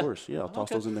stories, of course. Yeah, I'll toss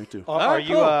those in there too. Are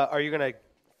you gonna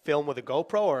film with a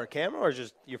GoPro or a camera or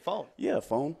just your phone? Yeah,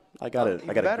 phone. I got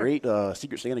a great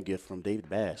Secret Santa gift from David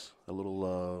Bass. A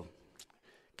little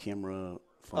camera.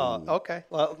 Okay.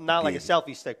 Well, not like a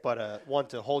selfie stick, but one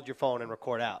to hold your phone and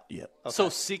record out. Yeah. Okay. So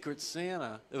Secret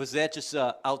Santa, was that just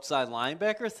an outside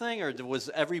linebacker thing, or was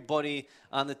everybody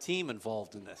on the team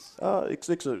involved in this?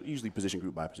 It's usually position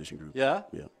group by position group. Yeah?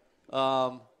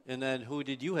 Yeah. And then who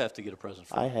did you have to get a present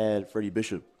from? I had Freddie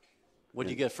Bishop. What did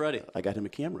you get Freddie? I got him a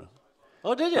camera.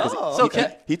 Oh, did you?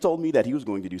 He told me that he was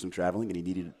going to do some traveling and he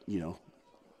needed,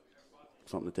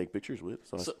 something to take pictures with.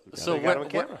 So got him a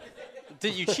camera.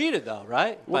 You cheated, though,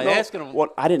 right? Well, By asking him.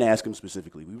 Well, I didn't ask him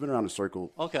specifically. We went around a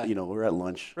circle. Okay. We were at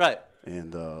lunch. Right.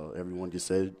 And everyone just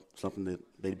said something that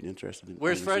they'd be interested in.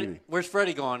 Where's Freddie? Where's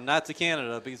Freddie going? Not to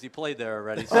Canada because he played there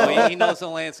already. So he knows the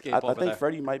landscape over there. I think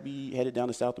Freddie might be headed down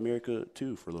to South America,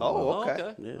 too, for a little while. Oh,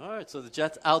 okay. Yeah. All right. So the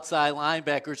Jets' outside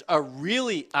linebackers are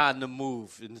really on the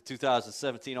move in the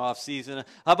 2017 offseason.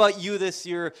 How about you this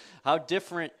year? How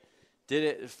different did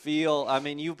it feel? I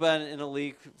mean, you've been in the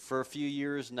league for a few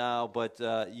years now, but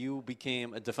you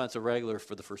became a defensive regular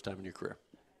for the first time in your career.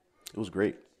 It was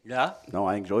great. Yeah? No,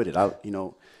 I enjoyed it.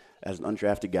 As an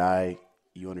undrafted guy,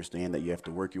 you understand that you have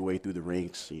to work your way through the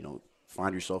ranks,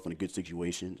 find yourself in a good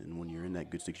situation. And when you're in that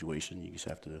good situation, you just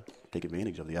have to take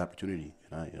advantage of the opportunity.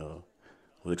 And I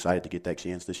was excited to get that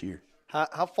chance this year.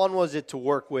 How fun was it to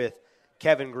work with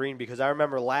Kevin Green? Because I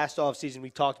remember last offseason we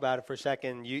talked about it for a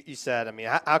second. You said, I mean,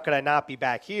 how could I not be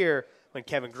back here when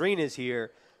Kevin Green is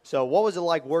here? So what was it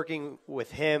like working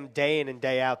with him day in and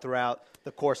day out throughout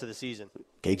the course of the season?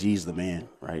 KG's the man,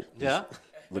 right? Yeah.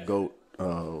 The GOAT.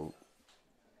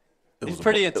 He's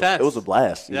pretty intense. It was a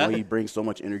blast. Yeah. He brings so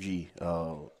much energy.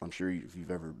 I'm sure if you've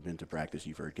ever been to practice,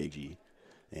 you've heard KG.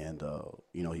 And,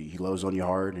 he loves on you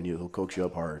hard, and he'll coach you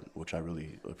up hard, which I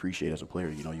really appreciate as a player.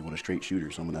 You want a straight shooter,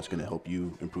 someone that's going to help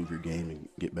you improve your game and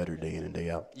get better day in and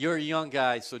day out. You're a young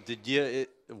guy, so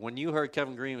when you heard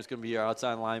Kevin Green was going to be your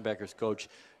outside linebackers coach,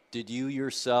 did you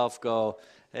yourself go,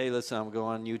 hey, listen, I'm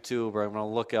going on YouTube or I'm going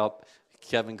to look up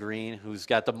Kevin Green, who's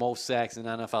got the most sacks in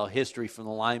NFL history from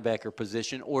the linebacker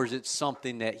position, or is it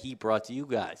something that he brought to you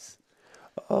guys?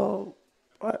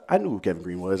 I knew who Kevin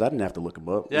Green was. I didn't have to look him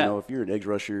up. Yeah. If you're an edge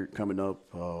rusher coming up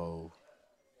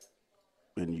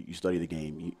and you study the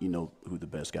game, you know who the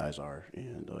best guys are.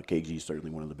 And KG is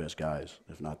certainly one of the best guys,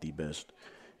 if not the best.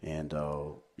 And,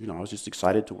 I was just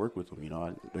excited to work with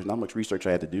him. There's not much research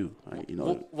I had to do.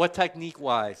 What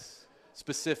technique-wise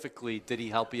specifically did he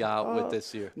help you out with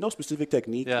this year? No specific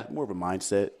technique, more of a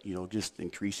mindset, just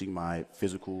increasing my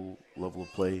physical level of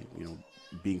play,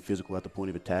 being physical at the point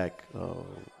of attack.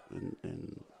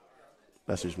 And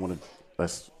that's just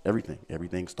that's everything.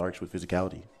 Everything starts with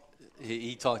physicality.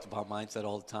 He talked about mindset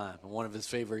all the time. And one of his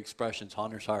favorite expressions,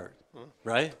 Hunter's heart,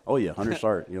 right? Oh, yeah, Hunter's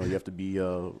heart. You have to be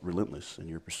relentless in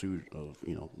your pursuit of,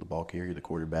 the ball carrier, the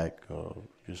quarterback,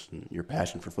 just your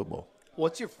passion for football.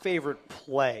 What's your favorite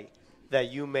play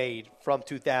that you made from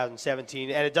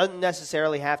 2017? And it doesn't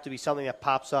necessarily have to be something that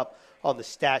pops up on the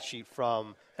stat sheet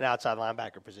from an outside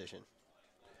linebacker position.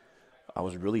 I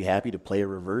was really happy to play a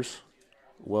reverse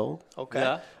well.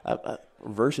 Okay. Yeah.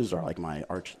 Reverses are like my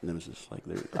arch nemesis.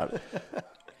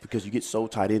 Because you get so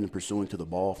tight in and pursuing to the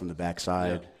ball from the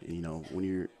backside. Yeah. When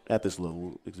you're at this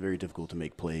level, it's very difficult to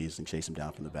make plays and chase them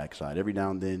down from the backside. Every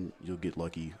now and then you'll get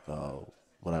lucky.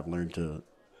 But I've learned to,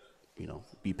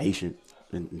 be patient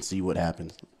and see what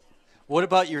happens. What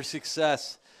about your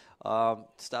success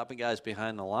stopping guys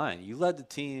behind the line? You led the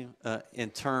team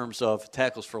in terms of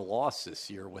tackles for loss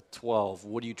this year with 12.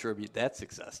 What do you attribute that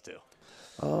success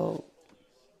to?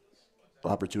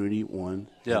 Opportunity, one.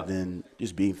 Yeah. And then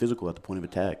just being physical at the point of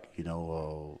attack.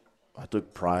 I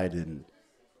took pride in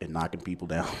knocking people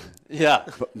down. Yeah.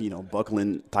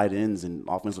 Buckling tight ends and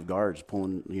offensive guards,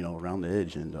 pulling, around the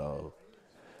edge. And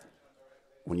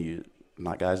when you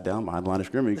knock guys down behind the line of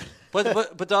scrimmage.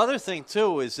 But the other thing,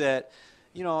 too, is that,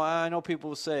 I know people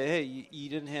will say, hey, you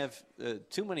didn't have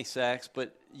too many sacks,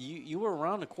 but you were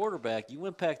around the quarterback. You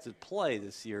impacted play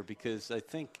this year because I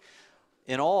think –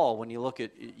 in all, when you look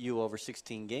at you over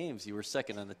 16 games, you were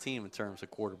second on the team in terms of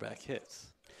quarterback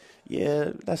hits.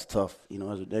 Yeah, that's tough.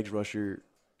 As an edge rusher,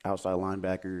 outside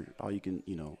linebacker,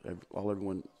 all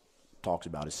everyone talks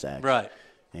about is sacks. Right.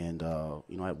 And, I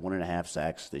had 1.5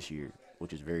 sacks this year,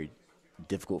 which is very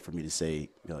difficult for me to say,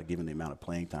 given the amount of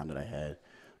playing time that I had.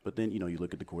 But then, you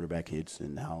look at the quarterback hits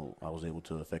and how I was able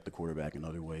to affect the quarterback in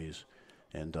other ways.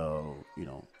 And,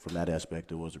 from that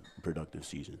aspect, it was a productive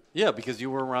season. Yeah, because you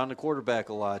were around the quarterback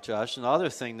a lot, Josh. And the other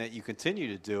thing that you continue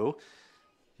to do,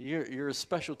 you're a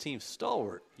special team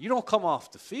stalwart. You don't come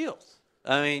off the field.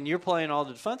 I mean, you're playing all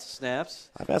the defensive snaps.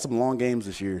 I've had some long games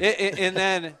this year. And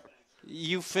then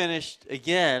you finished,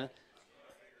 again,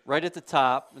 right at the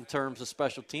top in terms of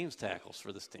special teams tackles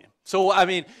for this team. So, I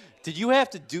mean, did you have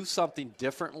to do something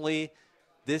differently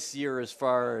this year as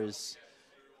far as –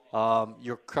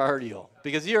 your cardio,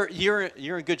 because you're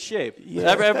in good shape.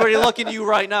 Yeah. Everybody looking at you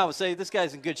right now would say this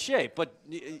guy's in good shape. But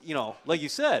like you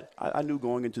said, I knew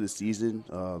going into the season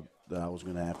that I was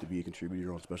going to have to be a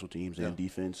contributor on special teams and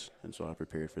defense, and so I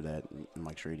prepared for that in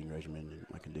my training regimen and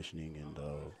my conditioning. And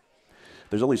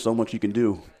there's only so much you can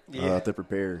do to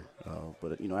prepare.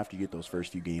 But after you get those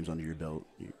first few games under your belt,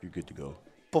 you're good to go.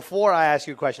 Before I ask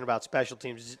you a question about special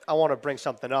teams, I want to bring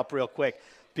something up real quick.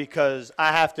 Because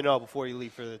I have to know before you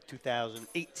leave for the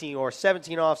 2018 or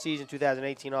 17 offseason,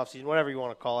 2018 offseason, whatever you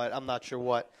want to call it. I'm not sure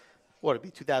what it'd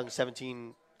be,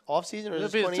 2017 offseason or is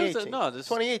this 2018? No, this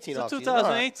 2018 offseason.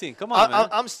 2018. Right. Come on, man.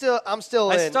 I'm still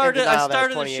I started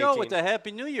the show with the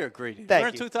Happy New Year greeting.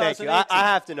 Thank you. I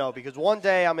have to know because one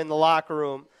day I'm in the locker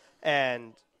room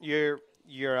and you're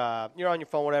on your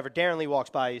phone, whatever. Darren Lee walks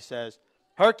by. He says,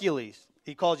 "Hercules."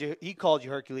 He called you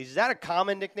Hercules. Is that a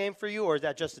common nickname for you, or is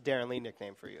that just a Darren Lee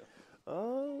nickname for you?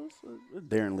 It's a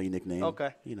Darren Lee nickname.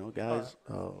 Okay. Guys.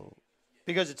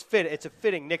 Because it's a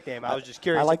fitting nickname. I was just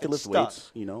curious. I like to lift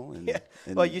weights, And, yeah.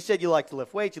 Well, you said you like to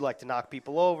lift weights. You like to knock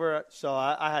people over. So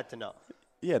I had to know.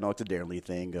 Yeah, no, it's a Darren Lee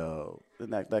thing.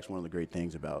 And that's one of the great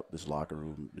things about this locker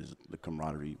room is the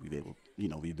camaraderie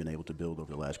we've been able to build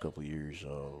over the last couple of years.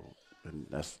 And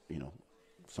that's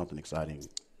something exciting.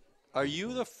 Are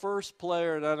you the first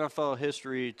player in NFL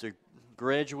history to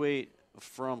graduate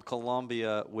from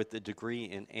Columbia with a degree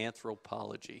in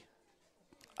anthropology?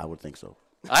 I would think so.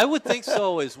 I would think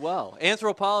so as well.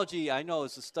 Anthropology, I know,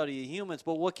 is the study of humans,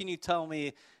 but what can you tell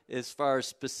me as far as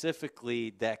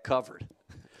specifically that covered?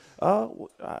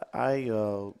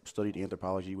 I studied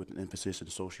anthropology with an emphasis in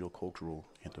sociocultural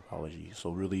anthropology.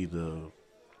 So really the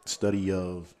study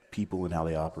of people and how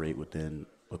they operate within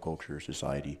a culture,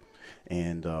 society.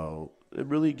 And it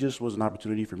really just was an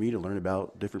opportunity for me to learn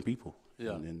about different people.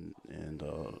 Yeah. And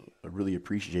I really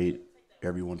appreciate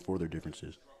everyone for their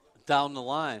differences. Down the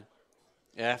line,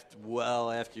 after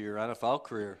your NFL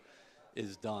career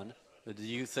is done, do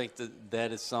you think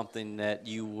that is something that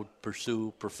you would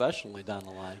pursue professionally down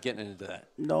the line, getting into that?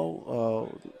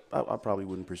 No, I probably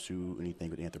wouldn't pursue anything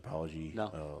with anthropology.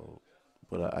 No.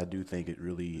 but I do think it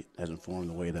really has informed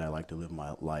the way that I like to live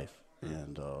my life,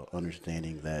 and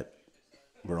understanding that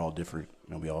we're all different.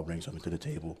 We all bring something to the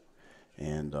table,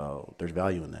 and there's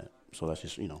value in that. So that's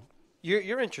just,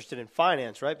 You're interested in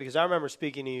finance, right? Because I remember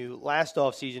speaking to you last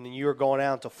offseason, and you were going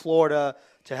out to Florida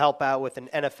to help out with an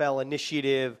NFL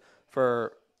initiative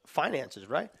for finances,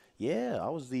 right? Yeah, I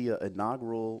was the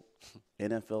inaugural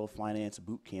NFL Finance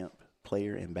Boot Camp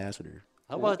player ambassador.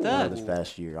 How about that? This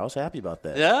past year. I was happy about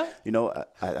that. Yeah?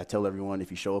 I tell everyone,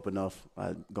 if you show up enough,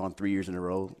 I've gone 3 years in a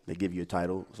row, they give you a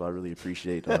title. So I really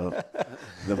appreciate them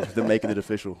making it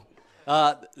official.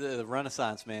 The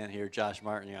Renaissance man here, Josh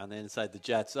Martin, here on the Inside the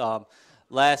Jets.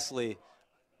 Lastly,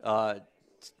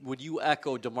 would you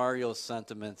echo DeMario's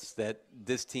sentiments that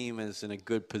this team is in a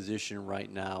good position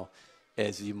right now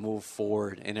as you move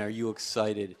forward? And are you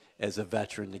excited as a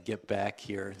veteran to get back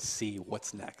here and see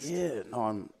what's next? Yeah,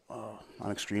 no,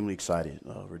 I'm extremely excited.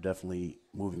 We're definitely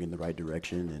moving in the right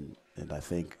direction, and I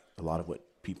think a lot of what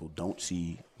people don't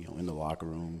see, in the locker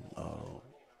room,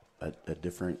 at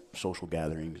different social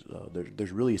gatherings,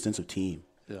 there's really a sense of team,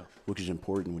 which is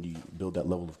important when you build that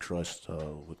level of trust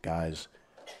with guys,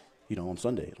 on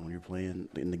Sundays when you're playing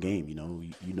in the game. You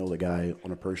know the guy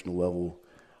on a personal level,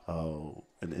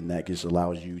 and that just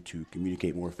allows you to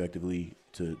communicate more effectively,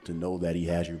 to know that he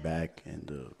has your back,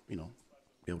 and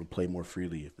be able to play more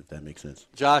freely, if that makes sense.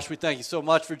 Josh, we thank you so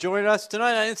much for joining us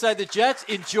tonight on Inside the Jets.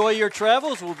 Enjoy your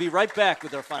travels. We'll be right back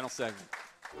with our final segment.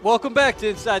 Welcome back to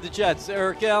Inside the Jets.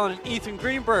 Eric Allen and Ethan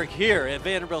Greenberg here at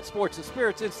Vanderbilt Sports and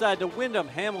Spirits inside the Wyndham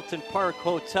Hamilton Park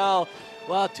Hotel.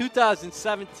 Well,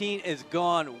 2017 has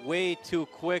gone way too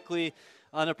quickly.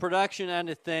 On the production end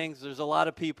of things, there's a lot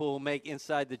of people who make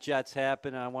Inside the Jets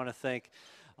happen. And I want to thank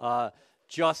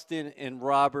Justin and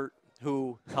Robert,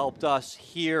 who helped us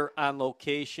here on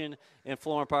location in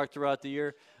Florham Park throughout the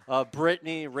year.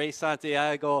 Brittany, Ray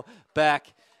Santiago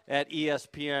back at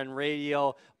ESPN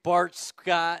Radio. Bart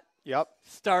Scott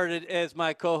started as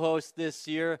my co-host this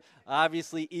year.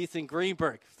 Obviously, Ethan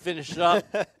Greenberg finished up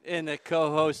in the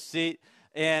co-host seat.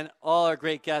 And all our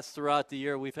great guests throughout the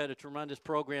year. We've had a tremendous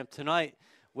program tonight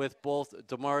with both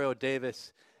Demario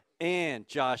Davis and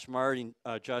Josh Martin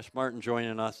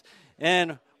joining us.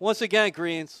 And once again,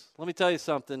 Greens, let me tell you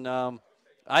something.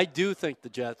 I do think the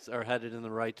Jets are headed in the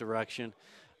right direction.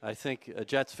 I think a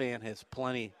Jets fan has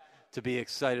plenty to be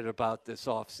excited about this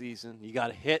offseason. You got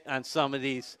to hit on some of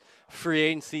these free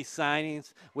agency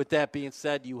signings. With that being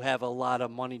said, you have a lot of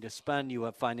money to spend. You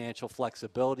have financial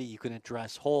flexibility. You can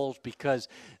address holes because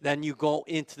then you go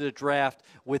into the draft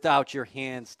without your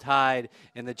hands tied.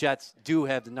 And the Jets do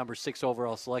have the number 6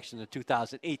 overall selection in the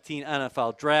 2018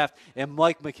 NFL Draft. And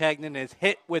Mike McCagnon has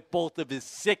hit with both of his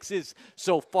 6s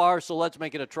so far. So let's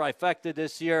make it a trifecta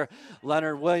this year.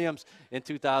 Leonard Williams in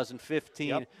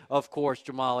 2015. Of course,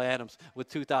 Jamal Adams with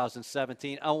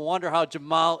 2017. I wonder how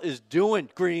Jamal is doing,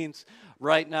 Greens,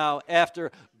 right now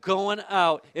after going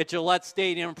out at Gillette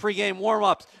Stadium in pregame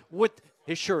warm-ups with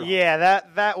his shirt on. Yeah,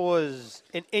 that was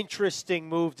an interesting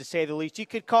move, to say the least. You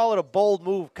could call it a bold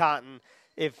move, Cotton,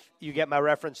 if you get my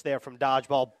reference there from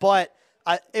Dodgeball. But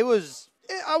I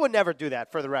would never do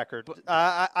that, for the record.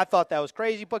 I thought that was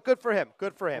crazy, but good for him.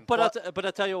 Good for him. But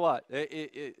I'll tell you what,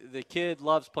 the kid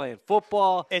loves playing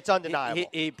football. It's undeniable.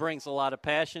 He brings a lot of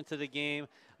passion to the game.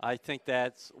 I think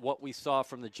that's what we saw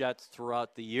from the Jets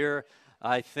throughout the year.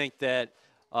 I think that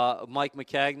Mike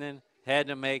McCagnon had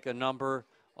to make a number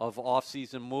of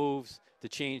offseason moves to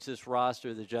change this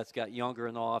roster. The Jets got younger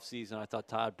in the offseason. I thought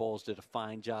Todd Bowles did a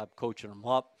fine job coaching them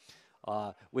up.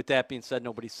 With that being said,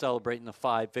 nobody's celebrating the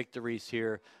 5 victories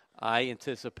here. I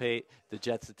anticipate the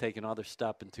Jets to take another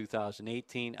step in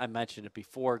 2018. I mentioned it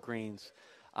before, Greens.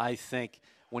 I think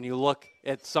when you look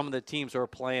at some of the teams who are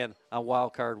playing on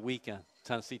Wild Card Weekend,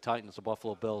 Tennessee Titans, the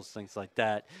Buffalo Bills, things like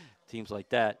that, teams like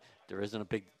that, there isn't a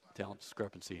big talent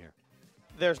discrepancy here.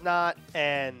 There's not,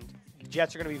 and the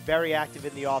Jets are going to be very active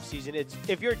in the offseason.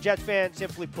 If you're a Jets fan,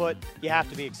 simply put, you have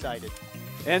to be excited.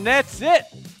 And that's it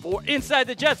for Inside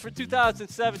the Jets for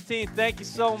 2017. Thank you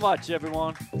so much,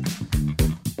 everyone.